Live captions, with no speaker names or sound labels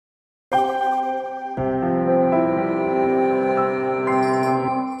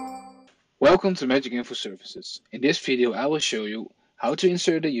Welcome to MagicInfo Services. In this video, I will show you how to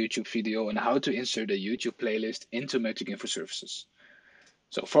insert a YouTube video and how to insert a YouTube playlist into MagicInfo Services.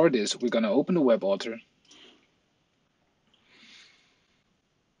 So for this, we're going to open the WebAuthor.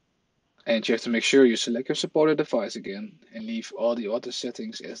 And you have to make sure you select your supported device again and leave all the auto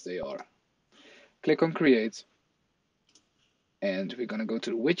settings as they are. Click on Create. And we're going to go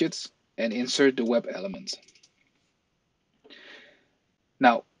to the widgets and insert the web element.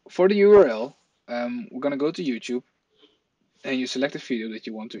 Now, for the URL, we're going to go to YouTube and you select the video that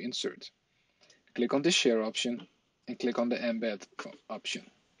you want to insert. Click on the share option and click on the embed option.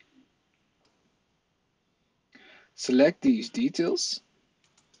 Select these details,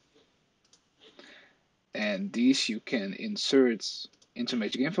 and these you can insert into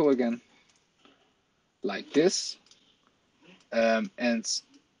MagicInfo again, like this, and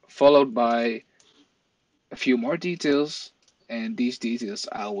followed by a few more details, and these details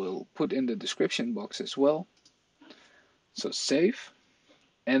I will put in the description box as well. So save,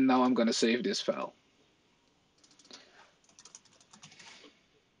 and now I'm going to save this file.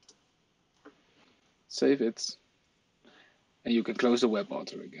 Save it, and you can close the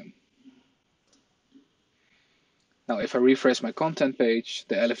WebAuthor again. Now if I refresh my content page,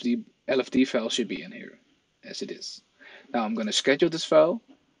 the LFD file should be in here, as it is. Now I'm going to schedule this file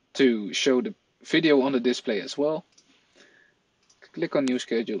to show the video on the display as well. Click on New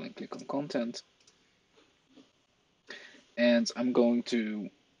Schedule and click on Content. And I'm going to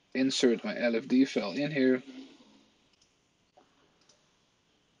insert my LFD file in here.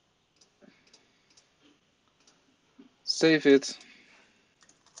 Save it.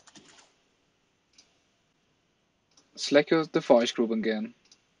 Select your device group again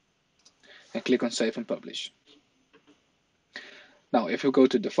and click on Save and Publish. Now if you go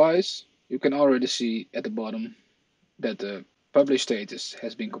to Device, you can already see at the bottom that the publish status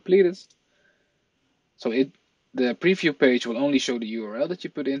has been completed. So the preview page will only show the URL that you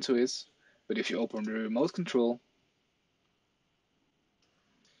put into it, but if you open the remote control,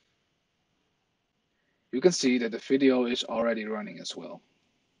 you can see that the video is already running as well.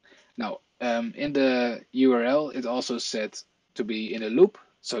 Now, in the URL, it also set to be in a loop,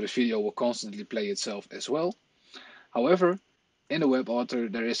 so the video will constantly play itself as well. However, in the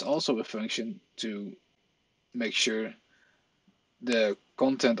WebAuthor, there is also a function to make sure the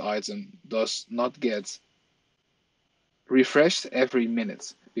content item does not get refreshed every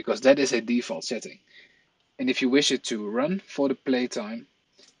minute, because that is a default setting. And if you wish it to run for the playtime,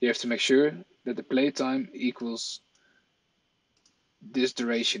 you have to make sure that the playtime equals this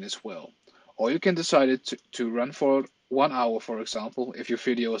duration as well. Or you can decide it to run for 1 hour, for example, if your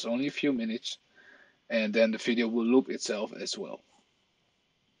video is only a few minutes, and then the video will loop itself as well.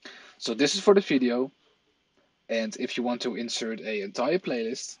 So this is for the video, and if you want to insert an entire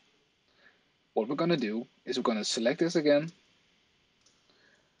playlist, what we're going to do is we're going to select this again,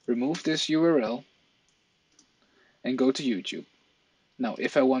 remove this URL, and go to YouTube. Now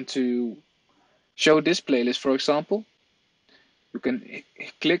if I want to show this playlist, for example, you can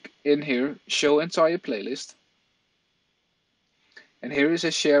click in here, show entire playlist, and here is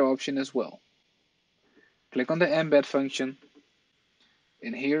a share option as well. Click on the embed function,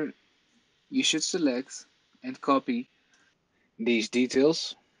 and here you should select and copy these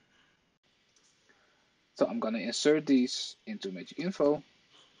details. So I'm going to insert these into MagicInfo,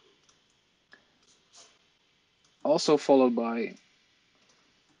 also followed by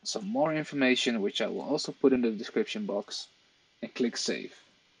some more information which I will also put in the description box, and click save.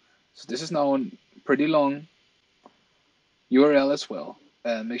 So this is now a pretty long URL as well.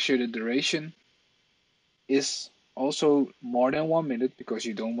 Make sure the duration is also more than 1 minute, because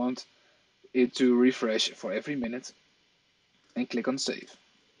you don't want it to refresh for every minute, and click on save.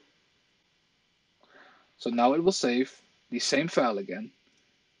 So now it will save the same file again,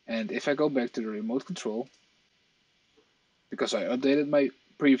 and if I go back to the remote control, because I updated my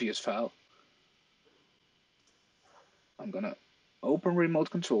previous file, I'm gonna open remote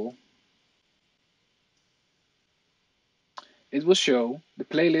control. It will show the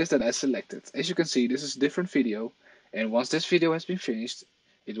playlist that I selected. As you can see, this is a different video, and once this video has been finished,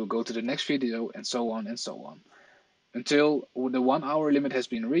 it will go to the next video, and so on, until the 1 hour limit has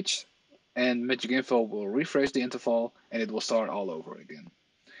been reached, and MagicInfo will refresh the interval and it will start all over again.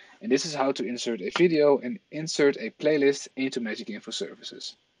 And this is how to insert a video and insert a playlist into MagicInfo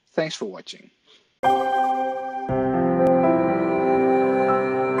Services. Thanks for watching.